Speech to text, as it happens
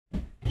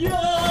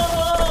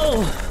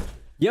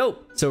Yo,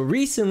 so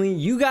recently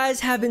you guys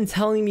have been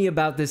telling me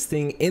about this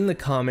thing in the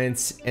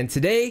comments, and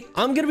today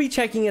I'm gonna be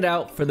checking it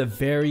out for the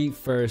very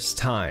first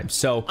time.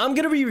 So I'm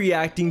gonna be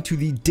reacting to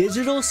the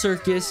Digital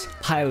Circus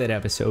pilot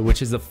episode,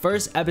 which is the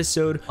first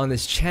episode on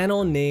this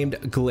channel named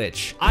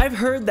Glitch. I've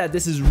heard that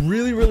this is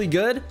really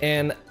good,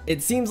 and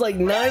it seems like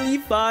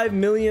 95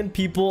 million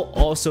people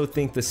also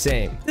think the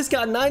same. This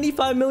got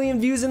 95 million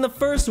views in the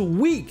first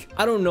week.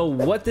 I don't know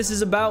what this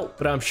is about,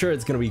 but I'm sure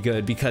it's gonna be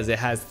good because it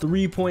has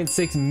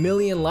 3.6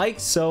 million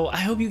likes. So I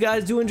hope you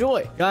guys do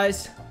enjoy.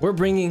 Guys, we're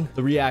bringing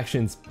the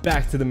reactions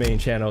back to the main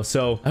channel.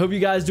 So I hope you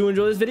guys do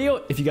enjoy this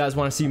video. If you guys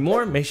want to see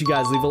more, make sure you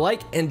guys leave a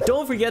like and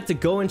don't forget to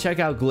go and check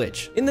out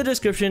Glitch. In the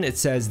description, it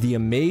says the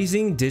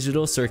Amazing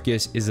Digital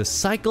Circus is a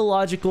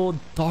psychological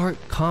dark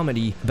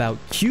comedy about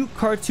cute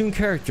cartoon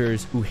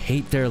characters who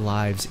hate their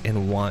lives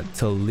and want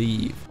to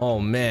leave. Oh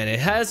man, it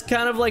has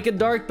kind of like a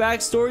dark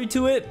backstory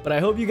to it, but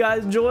I hope you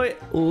guys enjoy.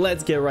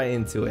 Let's get right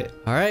into it.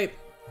 All right,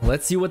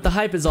 let's see what the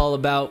hype is all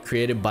about.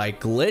 Created by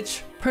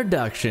Glitch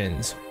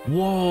Productions.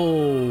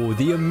 Whoa,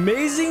 the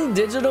Amazing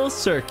Digital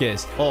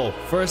Circus. Oh,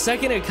 for a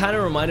second it kind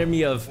of reminded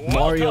me of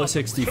Mario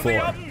 64.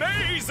 The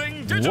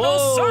Amazing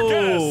Digital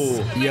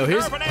Circus. Yo,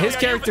 his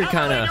character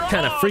kind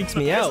of freaks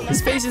me out.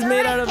 His face is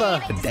made out of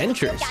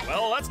dentures.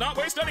 Well, let's not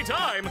waste any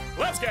time.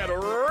 Let's get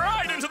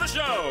right into the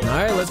show. All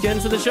right, let's get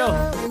into the show.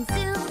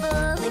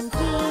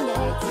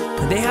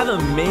 They have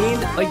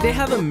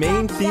a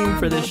main theme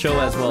for this show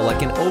as well,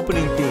 like an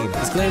opening theme.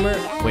 Disclaimer.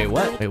 Wait,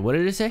 what? Wait, what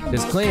did it say?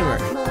 Disclaimer.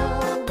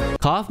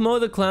 Kaufmo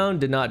the Clown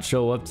did not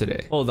show up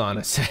today. Hold on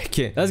a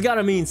second. That's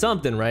gotta mean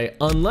something, right?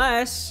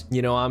 Unless,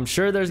 you know, I'm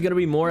sure there's gonna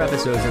be more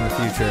episodes in the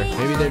future.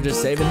 Maybe they're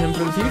just saving him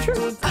for the future?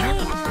 I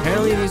don't know.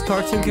 Apparently these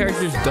cartoon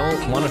characters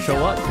don't want to show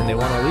up and they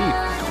want to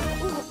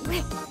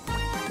leave.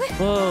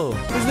 Whoa,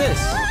 who's this?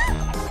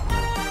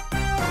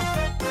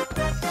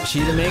 Is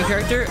she the main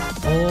character?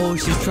 Oh,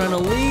 she's trying to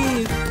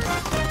leave.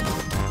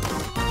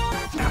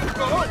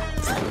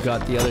 We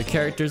got the other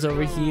characters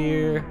over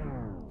here.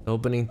 The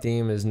opening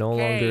theme is no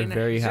longer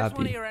very happy. Is this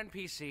one of your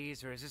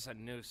NPCs or is this a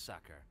new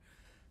sucker?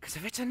 Because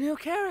if it's a new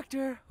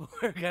character,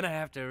 we're gonna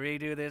have to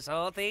redo this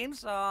whole theme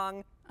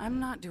song. I'm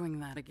not doing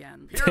that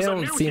again. They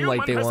don't seem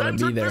like they want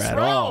to be there at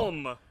all.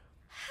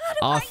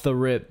 Off the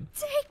rip.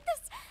 Take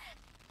this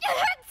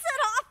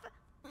headset off.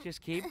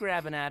 Just keep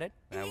grabbing at it.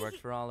 That works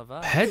for all of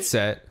us.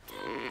 Headset?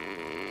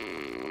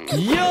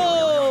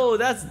 Yo,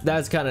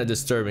 that's kind of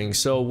disturbing.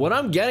 So what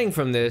I'm getting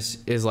from this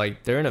is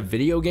like they're in a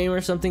video game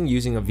or something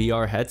using a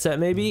VR headset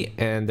maybe,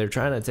 and they're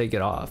trying to take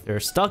it off.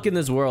 They're stuck in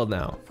this world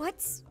now.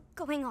 What's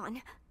going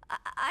on?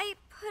 I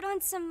put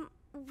on some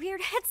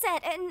weird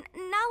headset and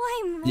now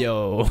I'm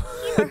Yo,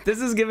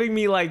 this is giving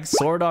me like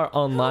Sword Art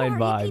Online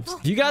vibes.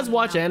 If you guys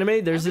watch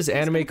anime, there's this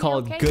anime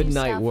called Good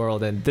Night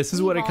World, and this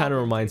is what it kind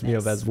of reminds me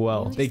of as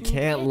well. They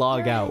can't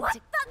log out. What the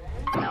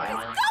is going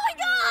on?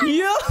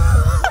 Yo.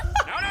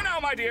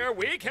 My dear,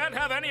 we can't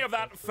have any of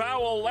that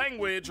foul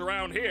language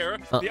around here.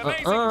 The Amazing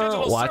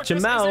Digital Watch your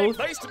Circus mouth. is a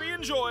place to be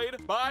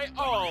enjoyed by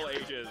all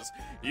ages.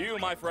 You,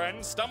 my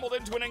friend, stumbled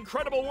into an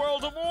incredible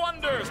world of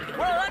wonders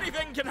where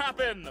anything can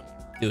happen.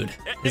 Dude,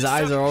 his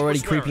eyes are already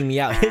creeping me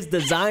out. His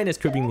design is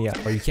creeping me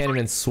out. Or you can't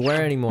even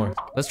swear anymore.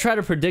 Let's try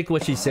to predict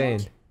what she's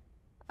saying.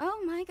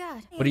 Oh my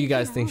god. What do you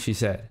guys think she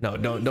said? No,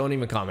 don't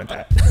even comment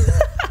that.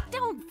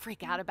 Don't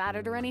freak out about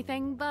it or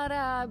anything, but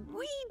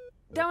we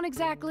don't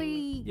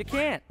exactly... You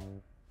can't.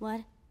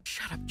 What?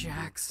 Shut up,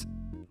 Jax.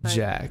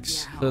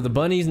 Jax. Yeah. So the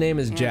bunny's name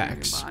is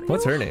Jax.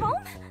 What's her name?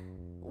 Home?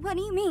 What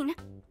do you mean?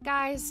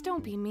 Guys,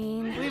 don't be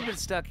mean. We've been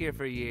stuck here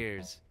for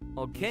years.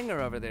 Old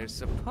Kinger over there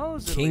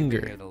supposedly Kinger.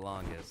 been here the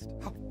longest.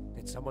 Oh,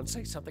 did someone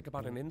say something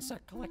about an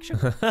insect collection?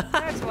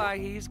 That's why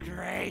he's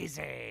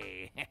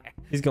crazy.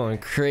 He's going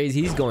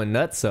crazy. He's going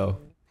nuts, so.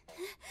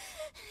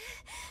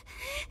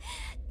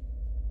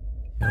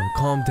 Yo,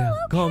 calm down.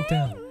 Calm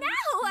down. Now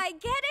I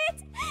get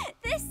it.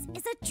 This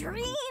is a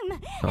dream.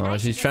 Oh,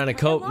 she's trying to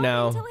cope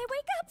now. Until I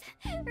wake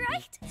up,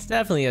 right? It's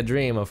definitely a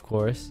dream, of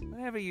course.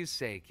 Whatever you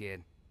say,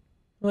 kid.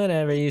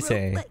 Whatever you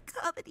say. My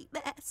comedy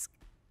mask.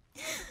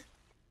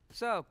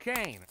 So,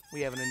 Kane,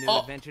 we having a new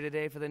adventure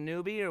today for the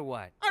newbie or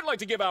what? I'd like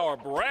to give our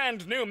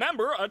brand new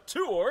member a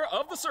tour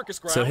of the circus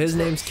grounds. So his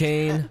name's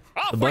Kane.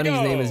 The bunny's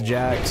name is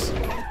Jax.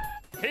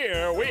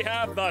 Here we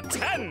have the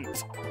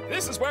tent.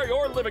 This is where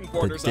your living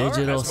quarters are,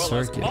 Digital as well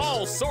Circus. as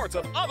all sorts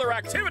of other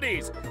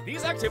activities.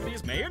 These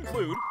activities may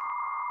include...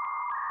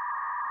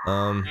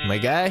 My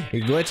guy,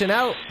 you're glitching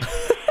out.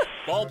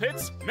 ball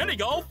pits, mini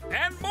golf,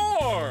 and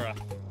more.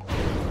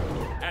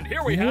 And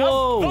here we have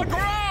Whoa. the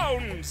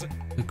grounds.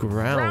 The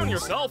Drown grounds.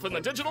 yourself in the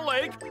digital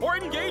lake or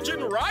engage in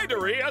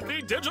ridery at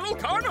the digital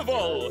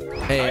carnival.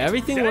 Hey,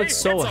 everything Okay, looks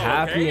so it's all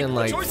happy okay. and The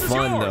like choice is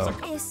fun yours.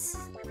 though. Is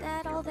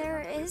that all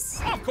there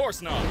is? Of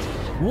course not.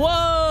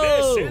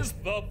 Whoa! This is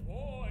the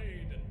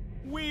void.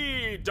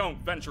 We don't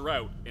venture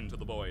out into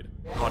the void.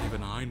 Not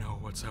even I know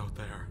what's out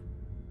there.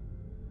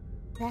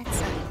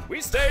 That's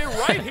We stay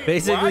right here.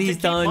 Basically, where I he's can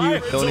keep telling my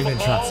you, don't even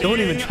try. Don't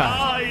even all-seeing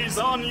try. Eyes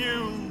on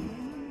you.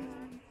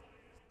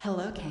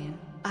 Hello, Kane.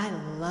 I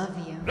love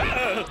you.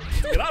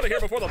 Get out of here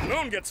before the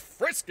moon gets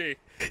frisky.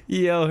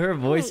 Yo, her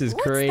voice is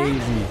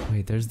crazy.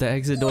 Wait, there's the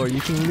exit door. You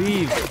can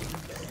leave.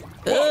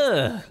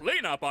 Ugh.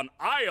 Clean up on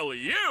aisle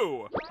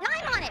U.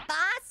 I'm on it,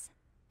 boss.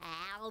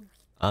 Ow.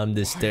 I'm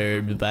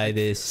disturbed by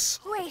this.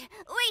 Wait.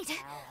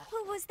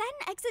 Was that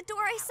an exit door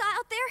I saw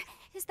out there?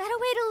 Is that a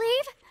way to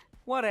leave?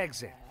 What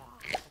exit?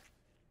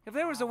 If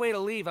there was a way to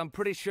leave, I'm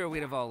pretty sure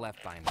we'd have all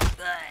left by now.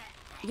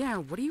 Yeah,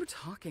 what are you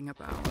talking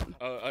about?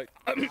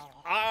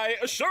 I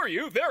assure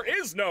you, there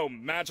is no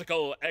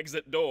magical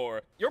exit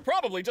door. You're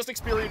probably just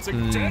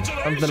experiencing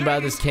digital Something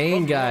about this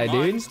Kane guy,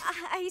 dude.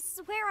 I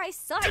swear I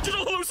saw it.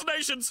 digital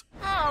hallucinations.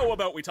 How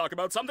about we talk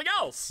about something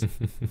else?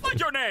 Like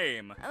your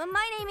name.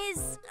 My name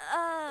is,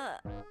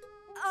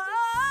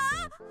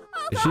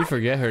 Did she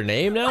forget her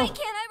name now? Why can't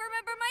I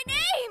remember my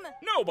name?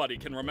 Nobody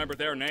can remember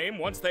their name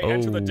once they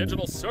enter the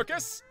digital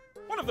circus.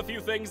 One of the few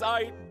things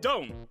I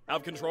don't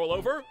have control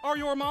over are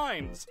your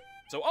minds.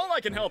 So all I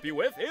can help you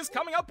with is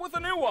coming up with a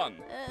new one.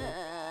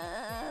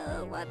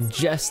 What's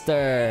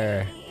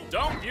Jester.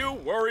 Don't you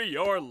worry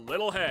your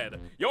little head.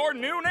 Your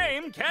new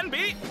name can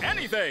be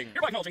anything.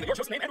 Hereby acknowledging that your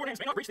chosen name and/or names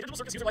may not breach the digital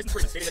circus user license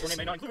agreement, stating that your name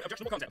may not include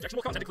objectionable content.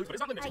 Objectionable content includes but is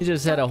not limited He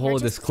just had a whole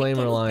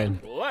disclaimer line.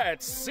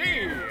 Let's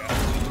see.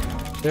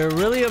 They're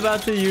really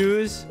about to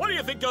use What do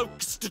you think of...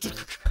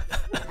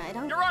 I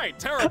don't. You're right,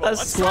 terrible. a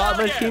Let's slot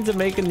try machine again. to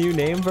make a new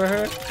name for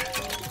her?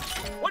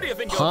 What do you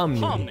think Pomni.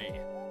 of Pomni?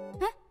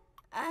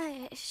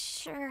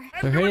 Sure.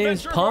 So her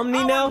name's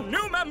Pomni now?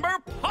 New member,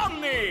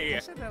 Pomni. I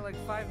said that like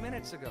 5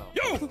 minutes ago.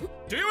 You!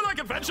 Do you like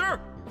adventure,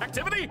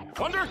 activity,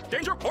 wonder,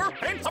 danger, horror,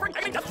 pain, suffering,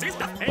 agony, death, disease,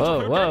 death, danger,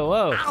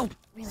 Whoa. Ow!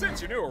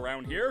 Since you're new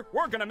around here,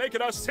 we're gonna make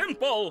it a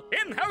simple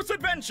in-house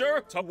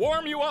adventure to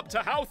warm you up to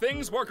how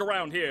things work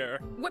around here.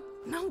 What?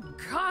 No,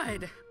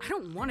 God. I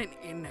don't want an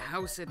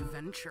in-house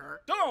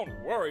adventure. Don't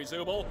worry,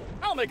 Zooble.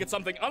 I'll make it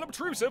something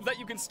unobtrusive that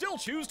you can still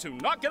choose to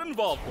not get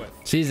involved with.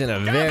 She's in a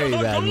very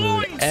bad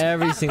mood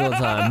every single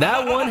time.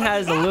 That one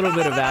has a little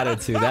bit of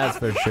attitude, that's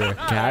for sure.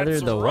 Gather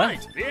That's the right.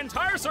 what? The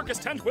entire circus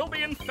tent will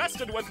be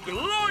infested with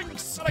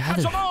gloinks, and I Gather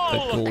catch them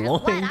all. the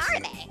loins.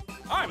 they?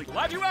 I'm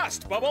glad you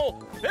asked,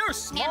 Bubble. They're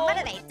small. And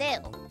what do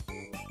they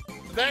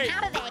do? They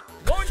How do they?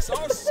 Gloinks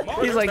are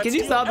small. He's like, can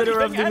you stop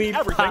interrupting me?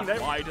 Everything.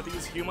 Why do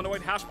these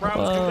humanoid hash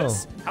browns do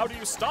this? How do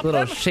you stop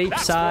Little them?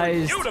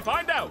 shape-sized. That's for you to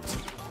find out.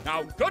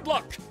 Now, good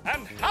luck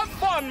and have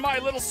fun, my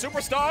little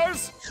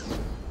superstars.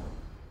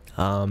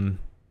 All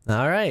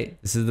right.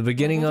 This is the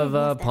beginning of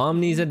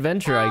Pomni's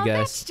adventure, I That's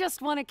guess.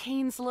 just one of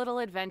Kane's little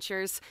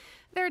adventures.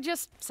 They're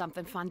just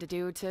something fun to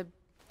do to,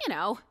 you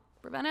know,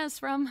 prevent us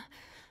from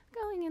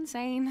going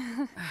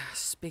insane.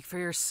 Speak for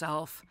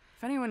yourself.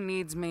 If anyone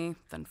needs me,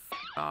 then f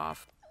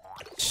off.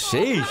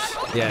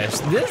 Sheesh.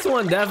 Yes, this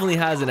one definitely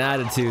has an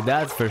attitude,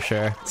 that's for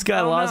sure. This guy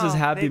lost his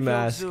happy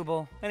mask.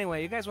 Zooble.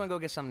 Anyway, you guys want to go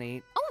get something to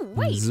eat? Oh,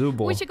 wait.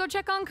 Zooble. We should go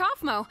check on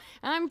Kaufmo.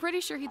 I'm pretty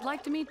sure he'd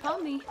like to meet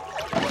Pomni.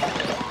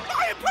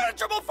 My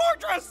impenetrable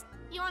fortress!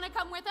 You want to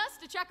come with us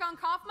to check on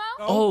Kaufmo?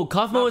 Oh,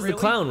 Kaufmo Not is the really.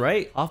 clown,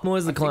 right? Kaufmo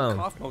is the I think clown.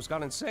 Kaufmo's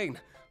gone insane.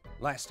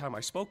 Last time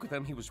I spoke with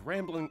him, he was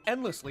rambling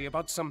endlessly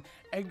about some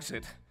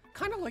exit.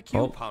 Kind of like you,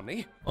 Oh. Pomni.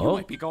 You Oh.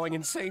 might be going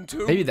insane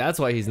too. Maybe that's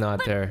why he's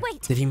not there.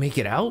 wait. Did he make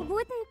it out?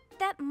 Wouldn't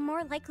that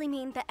more likely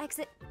mean the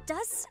exit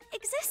does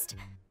exist?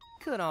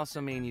 Could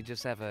also mean you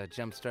just have a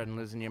jump start and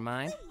losing your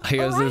mind. I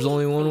guess there's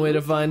only one way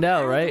to find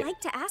out, right? I'd like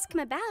to ask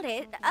him about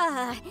it.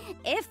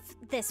 If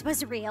this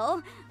was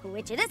real,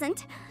 which it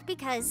isn't,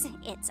 because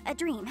it's a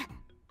dream.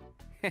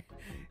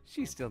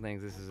 She still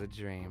thinks this is a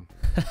dream.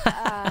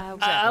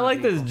 I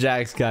like this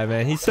Jax guy,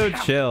 man. He's so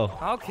chill.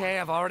 Okay,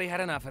 I've already had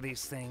enough of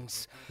these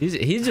things.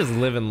 He's just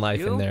living life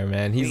in You, there,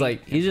 man. He's me,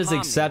 like, he and just Pomni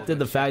accepted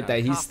will the go check fact that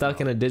on he's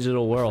stuck in a Kaufmo.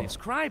 digital world. Leaves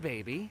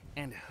Crybaby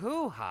and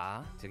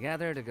Hoo-Ha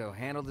together to go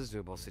handle the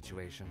Zooble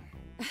situation.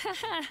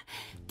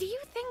 Do you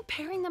think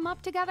pairing them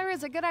up together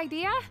is a good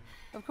idea?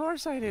 Of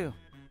course I do.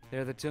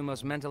 They're the two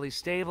most mentally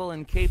stable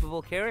and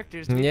capable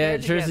characters to be Yeah, paired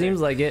it sure together.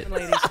 seems like it. And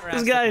ladies, harass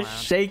This the guy's clown.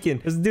 shaking.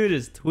 This dude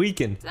is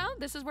tweaking. So,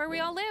 this is where we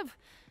all live.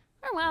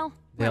 Or well,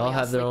 They where all we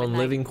have their sleep at own night.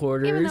 living Even though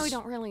quarters. we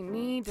don't really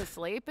need to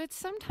sleep, it's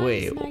sometimes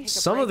Wait, nice to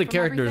some of the break from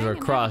characters everything are and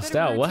have a crossed bit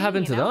of out. What routine,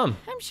 happened to you know? them?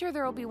 I'm sure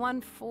there will be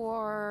one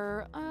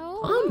for...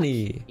 Oh,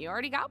 Pomni. you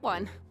already got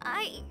one.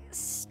 I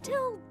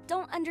still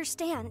don't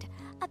understand.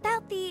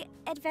 About the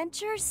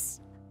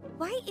adventures,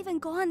 why even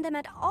go on them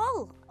at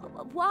all?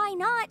 Why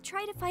not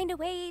try to find a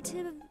way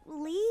to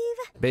leave?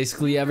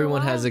 Basically,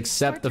 everyone has Well,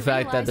 accepted the start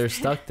to fact that they're realize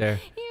stuck there.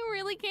 You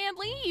really can't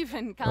leave,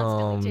 and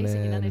constantly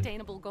chasing an man.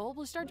 unattainable goal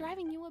will start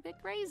driving you a bit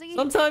crazy.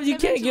 Sometimes you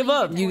can't give Eventually,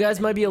 up. get You to guys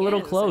where might be a little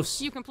everything close.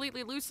 is. You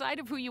completely lose sight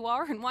of who you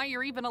are and why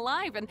you're even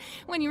alive, and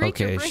when you reach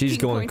your Okay, breaking she's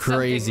going point, something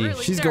crazy.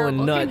 really She's going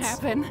terrible can nuts.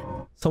 happen.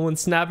 Someone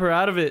snap her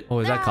out of it. Oh,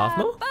 is that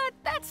Kaufmo? But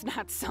that's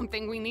not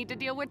something we need to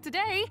deal with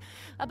today.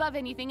 Above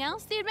anything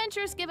else, the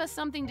adventures give us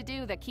something to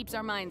do that keeps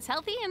our minds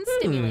healthy and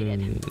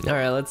stimulated. All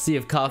right, let's see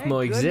if Kaufmo Thank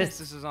goodness exists.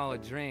 this is all a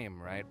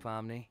dream, right,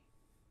 Pomni?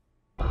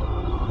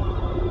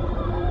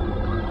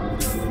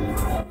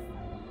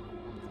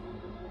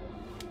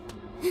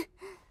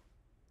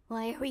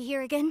 Why are we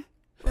here again?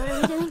 What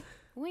are we doing?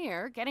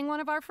 We're getting one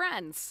of our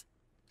friends.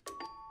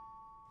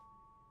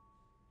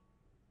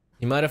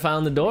 You might have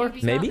found the door,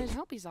 maybe? I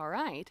hope he's all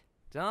right.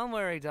 Don't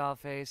worry,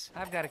 Dollface.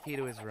 I've got a key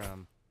to his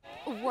room.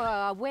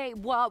 Wait,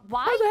 what?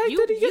 Why? How the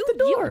heck did he get the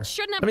door? You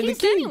shouldn't have I mean, the keys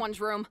to key.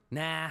 anyone's room.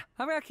 Nah,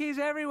 I've got keys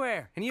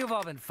everywhere, and you've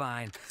all been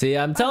fine. See,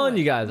 I'm telling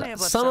you guys, may have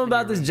left something something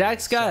about in this your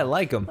Jax room, guy, I so-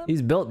 like him.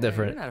 He's built You're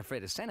different. not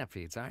afraid of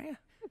centipedes, are you?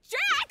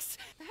 Jax!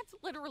 That's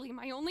literally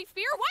my only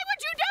fear. Why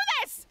would you do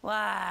this?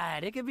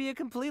 What? It could be a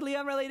completely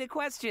unrelated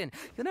question.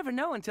 You'll never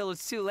know until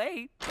it's too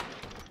late.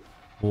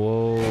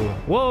 Whoa.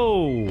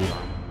 Whoa.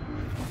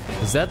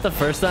 Is that the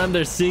first time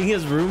they're seeing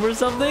his room or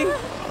something?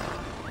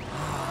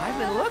 I've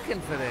been looking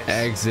for this.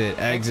 Exit,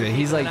 exit. for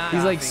He's keeping like an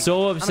eye on me. so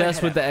I'm gonna obsessed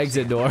head with the out.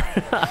 exit door.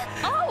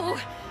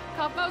 Oh,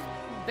 Kapo's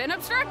been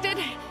obstructed.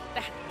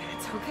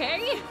 That's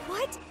okay.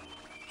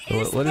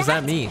 What does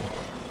that mean?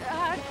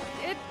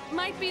 It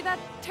might be that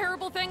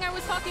terrible thing I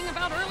was talking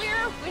about earlier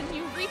when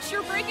you reach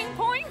your breaking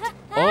point.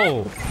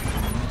 Oh.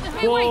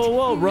 Hey, wait,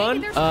 Whoa, maybe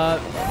run. there's-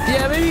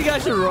 Yeah, maybe you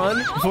guys should run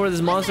before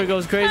this monster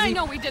goes I crazy.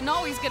 know we didn't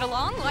always get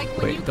along. Like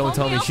when Wait, you don't called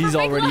tell me out for she's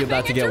fake already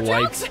about to laughing get at your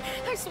wiped. jokes.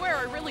 I swear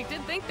I really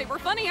did think they were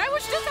funny. I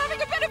was just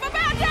having a bit of a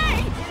bad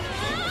day.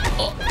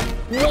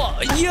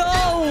 Whoa,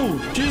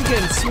 yo! She's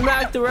getting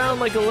smacked around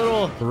like a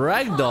little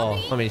rag doll.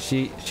 I mean,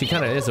 she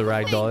kind of is a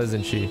rag doll,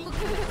 isn't she?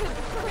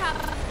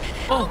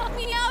 Help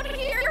me out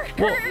here.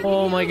 Whoa,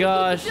 oh my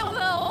gosh.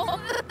 No.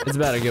 It's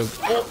about to go.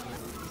 Oh,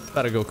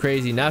 about to go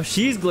crazy. Now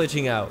she's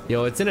glitching out.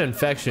 Yo, it's an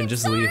infection.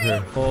 Just leave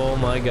her. Oh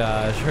my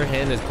gosh. Her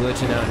hand is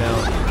glitching out now.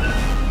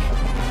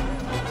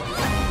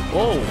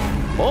 Whoa.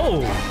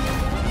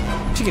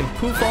 Oh. She can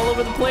poof all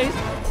over the place.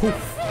 Poof.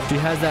 She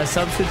has that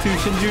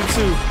substitution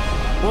jutsu.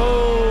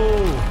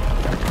 Whoa.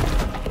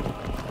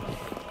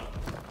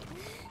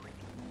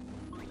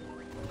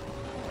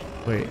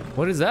 Wait,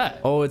 what is that?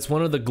 Oh, it's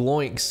one of the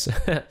gloinks.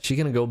 She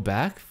gonna go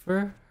back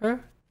for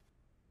her?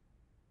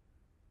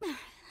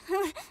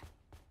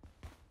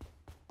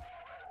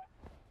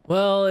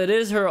 Well, it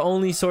is her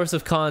only source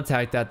of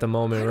contact at the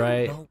moment,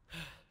 right?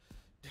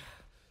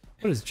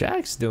 What is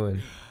Jax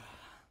doing?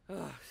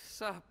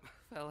 Sup,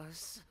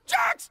 fellas?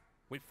 Jax!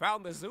 We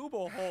found the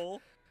Zooble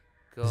hole.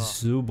 Cool.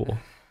 Zooble.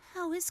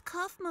 How is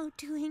Kaufmo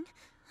doing?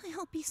 I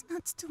hope he's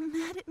not still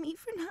mad at me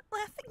for not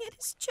laughing at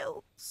his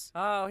jokes.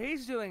 Oh,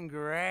 he's doing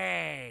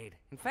great.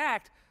 In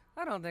fact,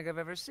 I don't think I've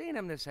ever seen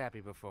him this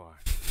happy before.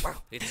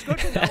 Well, it's good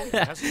to know he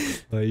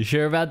hasn't. Are you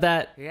sure about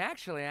that? He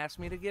actually asked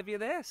me to give you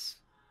this.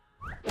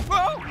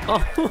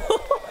 Oh,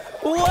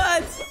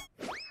 what?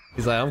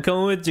 He's like, I'm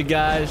coming with you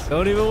guys.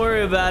 Don't even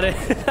worry about it.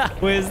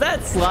 Wait, is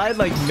that slide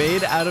like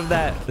made out of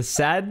the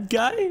sad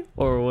guy?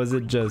 Or was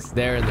it just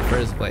there in the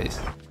first place?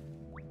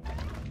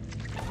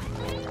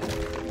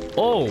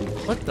 Oh,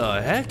 what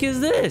the heck is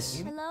this?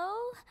 Hello?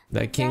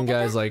 That king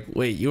guy's like,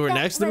 wait, you were That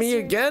next to was me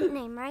your again?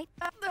 Name, right?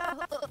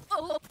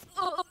 Over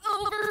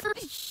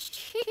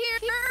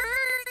here.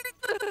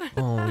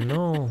 Oh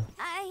no.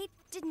 I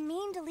didn't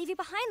mean to leave you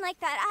behind like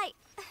that. I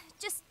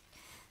just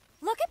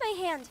look at my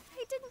hand.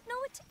 I didn't know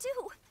what to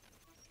do.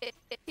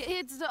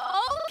 It's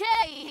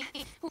okay.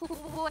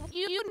 What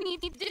you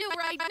need to do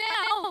right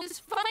now is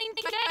find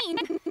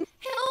Kane.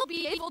 He'll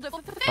be able to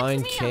fix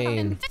Find me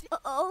Kane.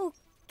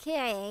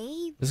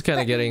 Okay. This is kind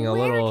of but getting a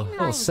where little, can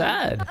I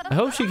sad. I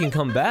hope she can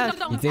come back.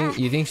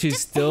 You think she's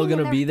Just still hang in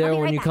gonna be there. there I'll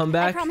when right you come I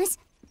back? promise.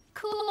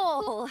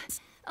 Cool.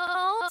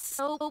 Oh,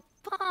 so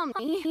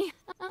Pommy,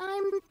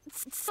 I'm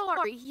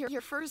sorry.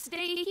 Your first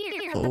day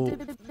here. Oh.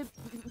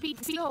 Be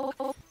so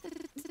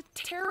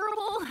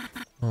terrible.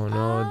 Oh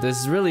no,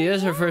 this really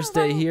is her first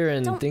day here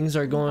and Don't things are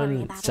worry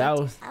going about it.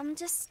 south. I'm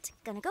just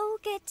gonna go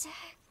get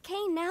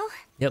Kane now.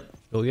 Yep,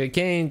 go get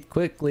Kane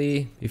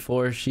quickly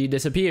before she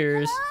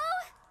disappears. Hello?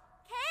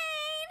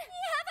 Kane, we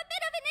have a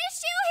bit of an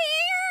issue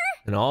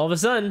here. And all of a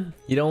sudden,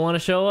 you don't want to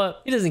show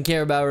up. He doesn't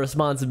care about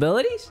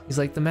responsibilities. He's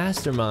like the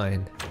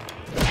mastermind.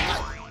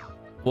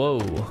 Whoa,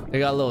 they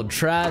got little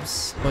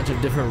traps, bunch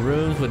of different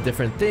rooms with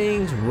different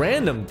things,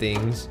 random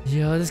things.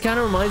 Yo, this kind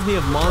of reminds me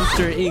of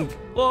Monster Inc.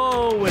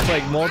 Whoa, with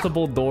like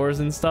multiple doors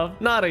and stuff.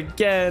 Not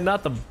again,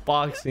 not the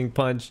boxing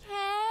punch.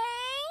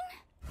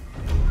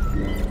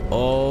 Kane?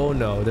 Oh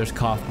no, there's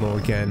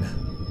Kaufmo again.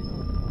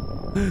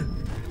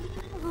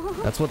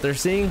 That's what they're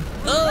seeing?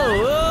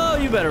 Oh,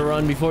 you better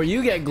run before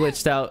you get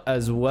glitched out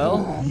as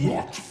well.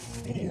 What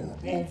form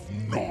of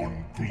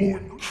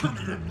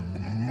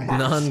non-Gloinkinian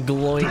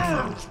Non-gloink.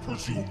 dares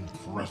presume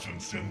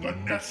presence in the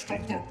nest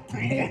of the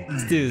Gloink?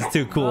 This dude's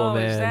too cool, Oh,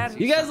 is man. that-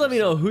 You guys let me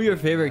know who your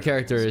favorite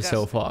character is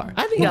so far.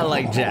 I think I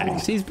like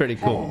Jax. He's pretty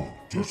cool.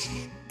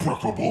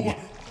 Despicable,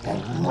 a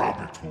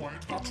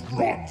rabbitoid that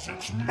runs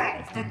its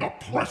mouth in the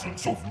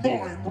presence of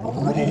my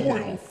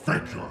royal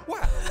figure.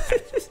 Well,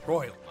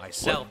 royal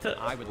myself,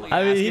 I would like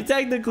I mean, ask he if-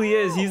 technically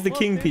is. He's the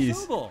king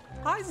piece. Zooble.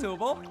 Hi,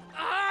 Zooble.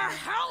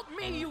 Help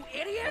me, you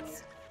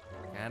idiots!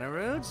 Kinda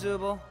rude,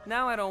 Zooble.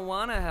 Now I don't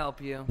want to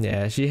help you.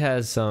 Yeah, she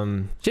has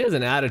an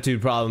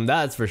attitude problem,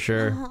 that's for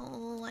sure.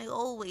 Oh, I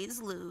always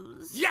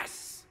lose.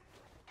 Yes!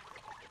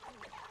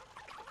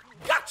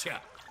 Gotcha!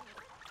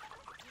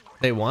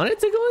 They wanted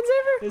to go and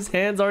save her? His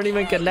hands aren't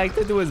even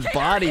connected to his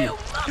body.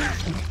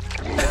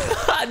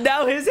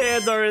 Now his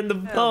hands are in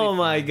the... Oh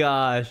my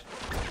gosh.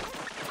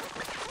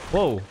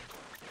 Whoa.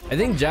 I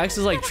think Jax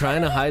is like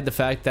trying to hide the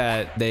fact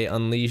that they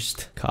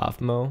unleashed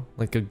Kaufmo,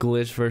 like a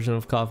glitch version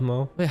of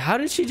Kaufmo. Wait, how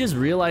did she just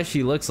realize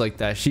she looks like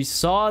that? She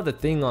saw the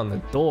thing on the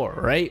door,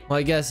 right? Well,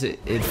 I guess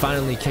it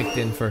finally kicked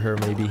in for her,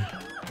 maybe.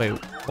 Wait,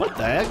 what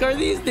the heck are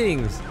these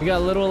things? We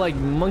got little like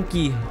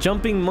monkey,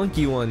 jumping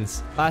monkey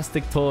ones,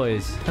 plastic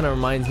toys. Kind of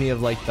reminds me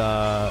of like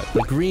the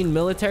green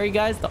military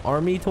guys, the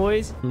army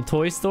toys from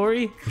Toy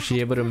Story. Was she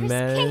able to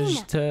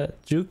manage to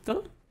juke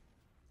them?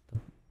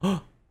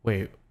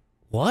 Wait.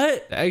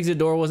 What? The exit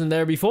door wasn't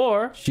there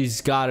before.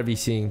 She's got to be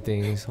seeing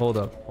things. Hold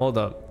up. Hold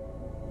up.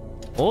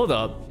 Hold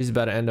up. She's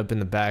about to end up in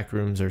the back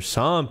rooms or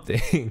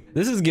something.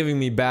 This is giving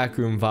me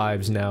backroom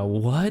vibes now.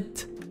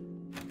 What?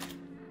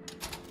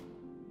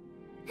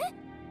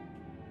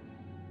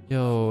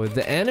 Yo,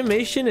 the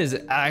animation is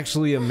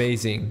actually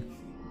amazing.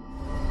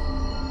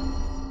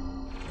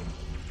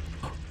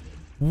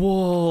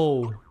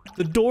 Whoa.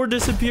 The door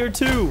disappeared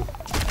too.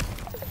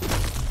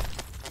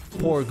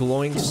 Poor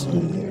Gloinks.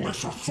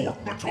 This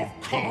assortment of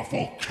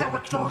colorful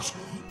characters.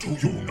 Do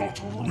you not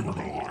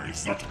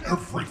realize that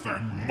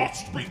everything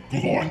must be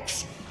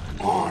Gloinks?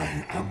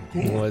 I am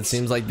Gloinks. Well, it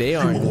seems like they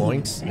aren't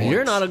Gloinks.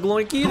 You're not a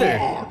Gloink either.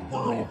 God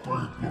will be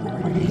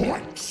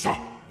Gloinks.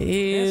 Ew.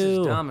 This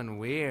is dumb and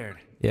weird.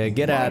 Yeah,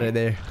 get out of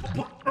there.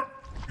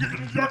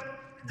 And yet,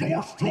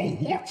 you're still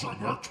watching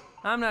it.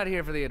 I'm not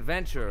here for the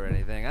adventure or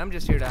anything. I'm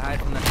just here to hide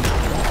from the...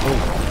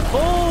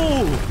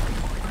 Oh!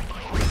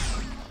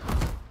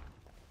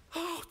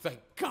 Oh, thank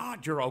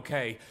God you're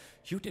okay.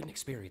 You didn't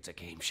experience a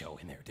game show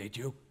in there, did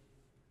you?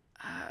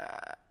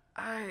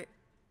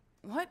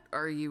 What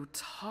are you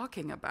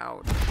talking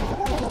about?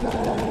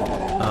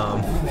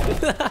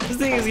 This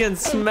thing is getting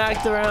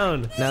smacked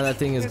around. Now that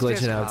thing is It's glitching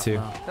just out too.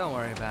 Kaufmo. Don't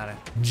worry about it.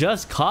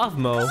 Just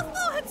Kaufmo?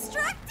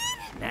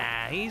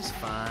 Nah, he's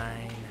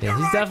fine. Yeah,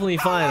 he's definitely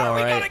fine, all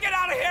We gotta right. get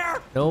out of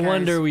here! No Guys,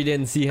 wonder we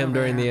didn't see him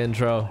during the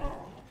intro.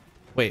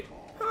 Wait,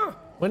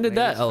 when did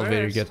that Ladies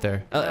elevator first. get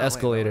there? Oh, wait,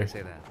 Escalator. why would I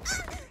say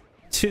that?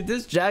 Dude,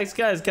 this Jax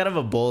guy is kind of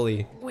a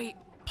bully. Wait,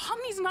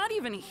 Pomni's not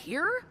even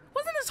here?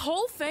 Wasn't this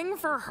whole thing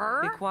for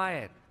her? Be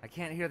quiet. I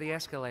can't hear the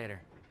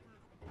escalator.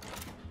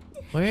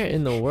 Where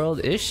in the world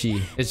is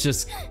she? It's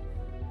just...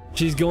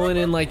 She's going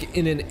in like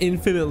in an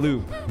infinite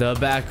loop. The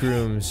back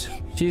rooms.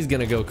 She's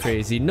gonna go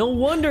crazy. No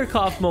wonder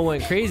Kaufmo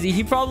went crazy.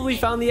 He probably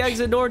found the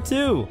exit door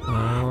too.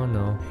 Oh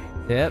no.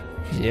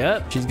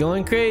 Yep. She's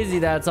going crazy.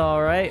 That's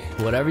all right.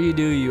 Whatever you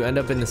do, you end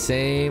up in the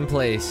same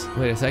place.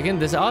 Wait a second.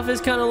 This office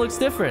kind of looks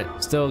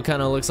different. Still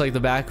kind of looks like the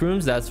back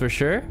rooms. That's for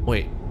sure.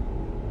 Wait.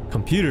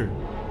 Computer.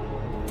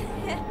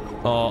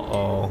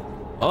 Uh-oh.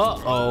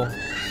 Uh-oh.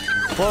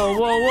 Whoa,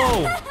 whoa,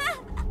 whoa.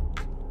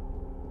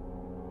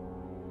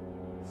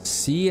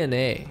 C and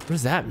A. What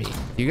does that mean?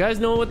 You guys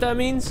know what that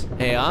means?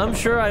 Hey, I'm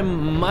sure I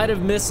might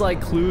have missed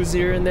like clues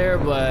here and there,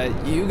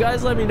 but you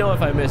guys let me know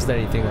if I missed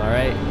anything, all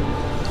right?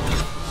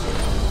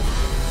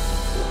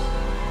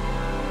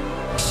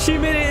 She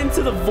made it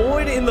into the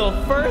void in the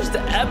first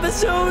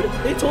episode?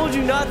 They told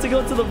you not to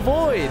go to the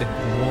void.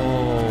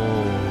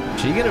 Whoa.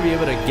 She gonna be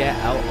able to get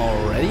out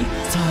already?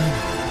 It's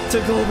time to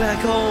go back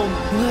home.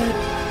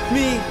 Let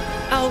me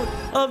out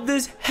of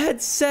this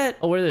headset.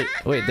 Oh, wait,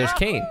 there's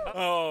Kane.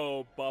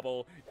 Oh,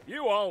 Bubble,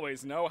 you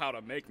always know how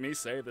to make me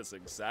say this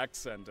exact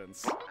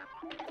sentence.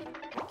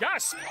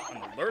 Gasp!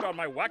 An alert on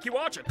my Wacky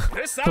Watch at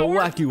this hour.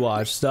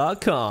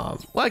 TheWackyWatch.com.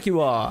 Wacky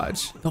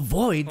Watch. The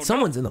void. Oh,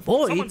 Someone's no. in the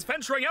void. Someone's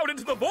venturing out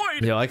into the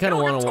void. Yo, I kind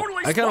of want to.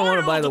 Totally I kind of want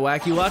to buy the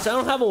spoiled. Wacky Watch. I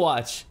don't have a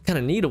watch. Kind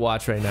of need a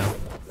watch right now.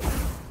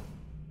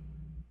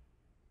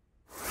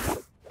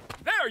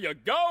 There you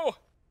go.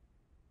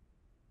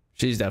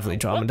 She's definitely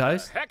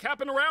traumatized. What the heck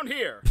happened around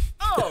here?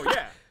 Oh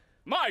yeah,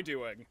 my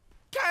doing.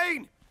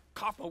 Kane!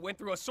 Kaufmo went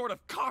through a sort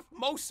of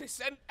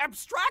Kaufmosis and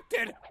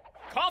abstracted!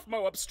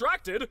 Kaufmo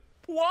abstracted?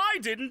 Why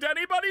didn't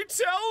anybody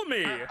tell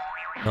me?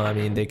 Well, I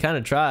mean, they kind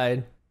of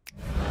tried.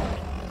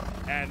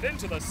 And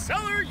into the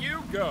cellar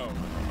you go.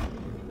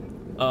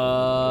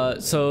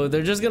 So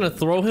they're just gonna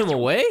throw him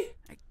away?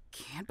 I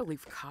can't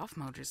believe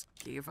Kaufmo just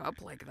gave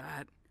up like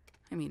that.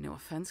 I mean, no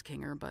offense,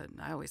 Kinger, but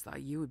I always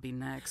thought you would be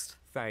next.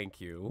 Thank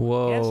you.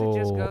 Whoa. Guess it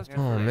just goes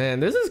Oh man,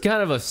 this is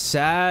kind of a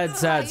sad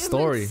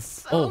story.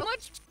 So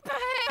much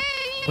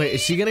pain. Wait,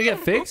 is she gonna get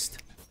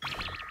fixed?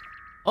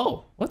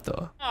 Oh, what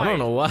the? I don't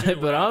know why,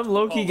 but I'm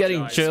low-key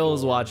getting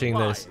chills watching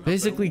this.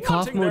 Basically,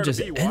 Kaufmo just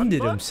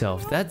ended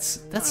himself. That's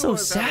so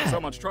was having so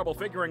sad. much trouble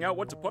figuring out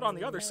what to put on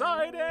the other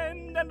side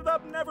and ended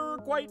up never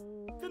quite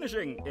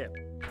finishing it.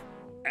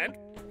 And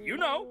you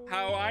know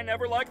how I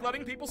never like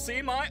letting people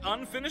see my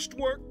unfinished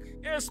work,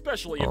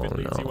 especially if it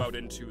leads you out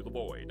into the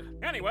void.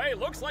 Anyway,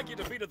 looks like you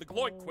defeated the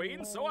Gloik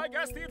Queen, so I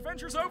guess the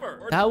adventure's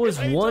over. That was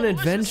It's a one delicious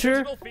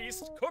adventure? digital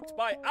feast cooked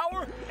by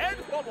our head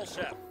bubble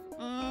chef.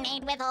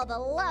 Made with all the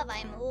love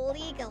I'm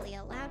legally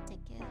allowed to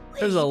give.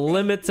 There's a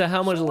limit to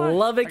how much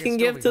love it can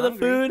give to the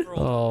food.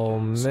 Oh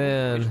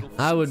man,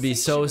 I would be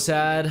so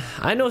sad.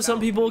 I know some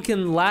people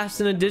can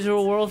last in a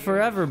digital world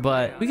forever,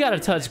 but we gotta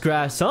touch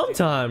grass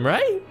sometime,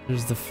 right?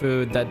 There's the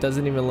food that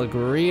doesn't even look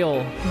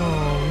real.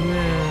 Oh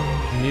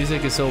man. The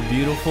music is so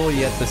beautiful,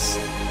 yet this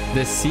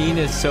scene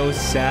is so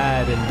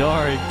sad and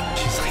dark.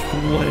 She's like,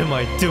 what am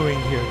I doing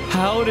here?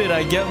 How did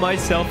I get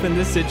myself in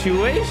this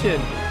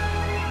situation?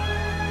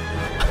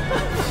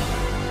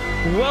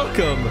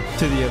 Welcome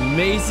to the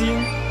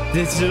Amazing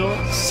Digital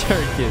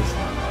Circus.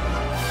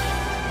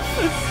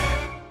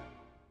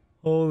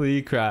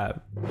 Holy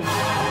crap.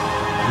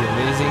 The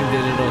Amazing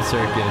Digital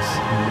Circus.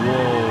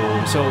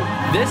 Whoa.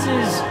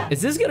 So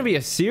is this gonna be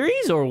a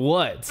series or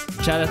what?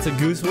 Shout out to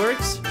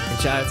Gooseworks and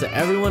shout out to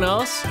everyone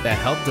else that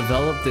helped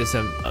develop this.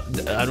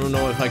 I don't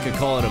know if I could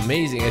call it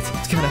amazing. It's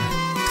kind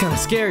of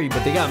scary,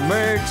 but they got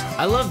merch.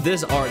 I love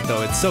this art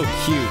though. It's so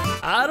cute.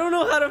 I don't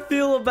know how to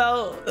feel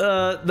about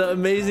the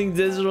Amazing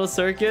Digital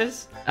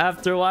Circus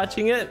after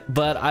watching it,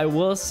 but I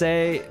will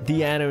say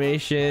the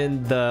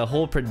animation, the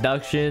whole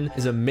production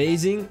is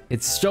amazing.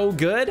 It's so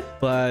good,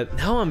 but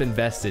now I'm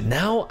invested.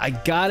 Now I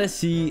gotta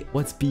see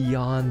what's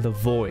beyond the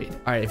void.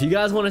 All right, if you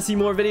guys want to see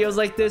more videos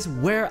like this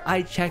where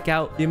I check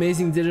out the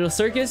Amazing Digital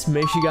Circus,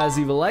 make sure you guys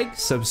leave a like,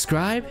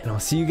 subscribe, and I'll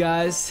see you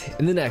guys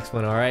in the next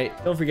one. All right,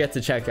 don't forget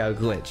to check out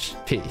Glitch.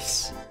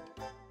 Peace.